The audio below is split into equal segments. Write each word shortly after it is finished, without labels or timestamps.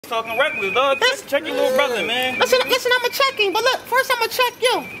Talking reckless, dog. Check your little brother, man. Listen, I'ma check him, but look, first I'ma check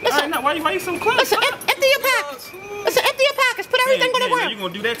you. Listen, why you so close? Listen, empty your pockets. Listen, empty your pockets. Put everything on the ground. You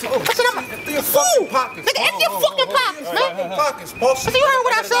gonna do that too? Listen, empty your fucking pockets. Nigga, empty your fucking pockets, man. Listen, you heard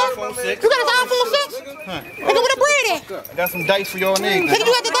what I said? You got his iPhone 6? Nigga, where the bread at? I got some dice for your niggas. Nigga, you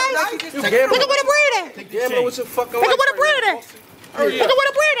got the dice? Nigga, where the bread at? Gamble with your fucking Nigga, where the bread at? Nigga, where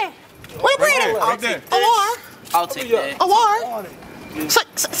the bread at? Where the bread at? Award. I'll take that. Award.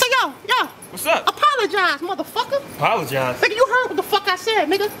 So yo. What's up? Apologize, motherfucker. Apologize. Nigga, you heard what the fuck I said,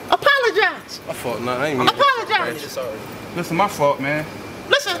 nigga. Apologize. My fault, nah, I ain't mean it. Apologize. Sorry. Listen, my fault, man.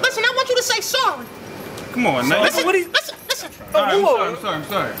 Listen, I want you to say sorry. Come on, man. Listen. I'm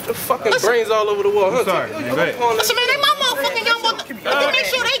sorry. The fucking brains all over the wall. I'm sorry, man. Listen, man, they my motherfucking young boy. Let me make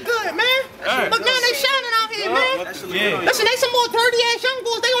sure they good, man. Look, man, they shining out here, man. Yeah. Listen, they some more dirty ass young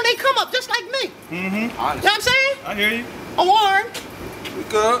boys. They on they come up just like me. You know what I'm saying? I hear you. Award. We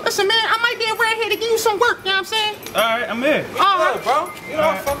good. Listen, man, I might be around here to give you some work. You know what I'm saying? All right, I'm here. All right, bro. You know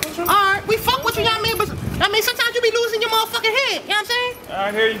I fuck with you. All right, we fuck with you, you know what I mean? But I mean, sometimes you be losing your motherfucking head. You know what I'm saying?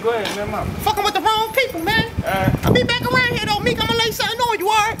 I hear you. Go ahead, man. Fucking with the wrong people, man. I'll be back around here though, Meek. I'm gonna lay something on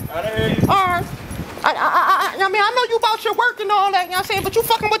you, alright? I hear you. Alright. I mean, I know you about your work and all that, you know what I'm saying? But you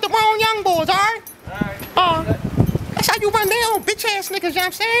fucking with the wrong young boys, alright? Alright. That's how you run down bitch ass niggas, you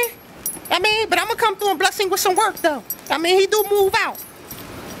know what I'm saying? I mean, but I'm gonna come through and bless him with some work though. I mean, he do move out.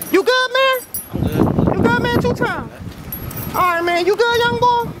 You good, man? I'm good. You good, man? 2 times. Alright, man. You good, young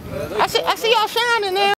boy? I see y'all shining, man.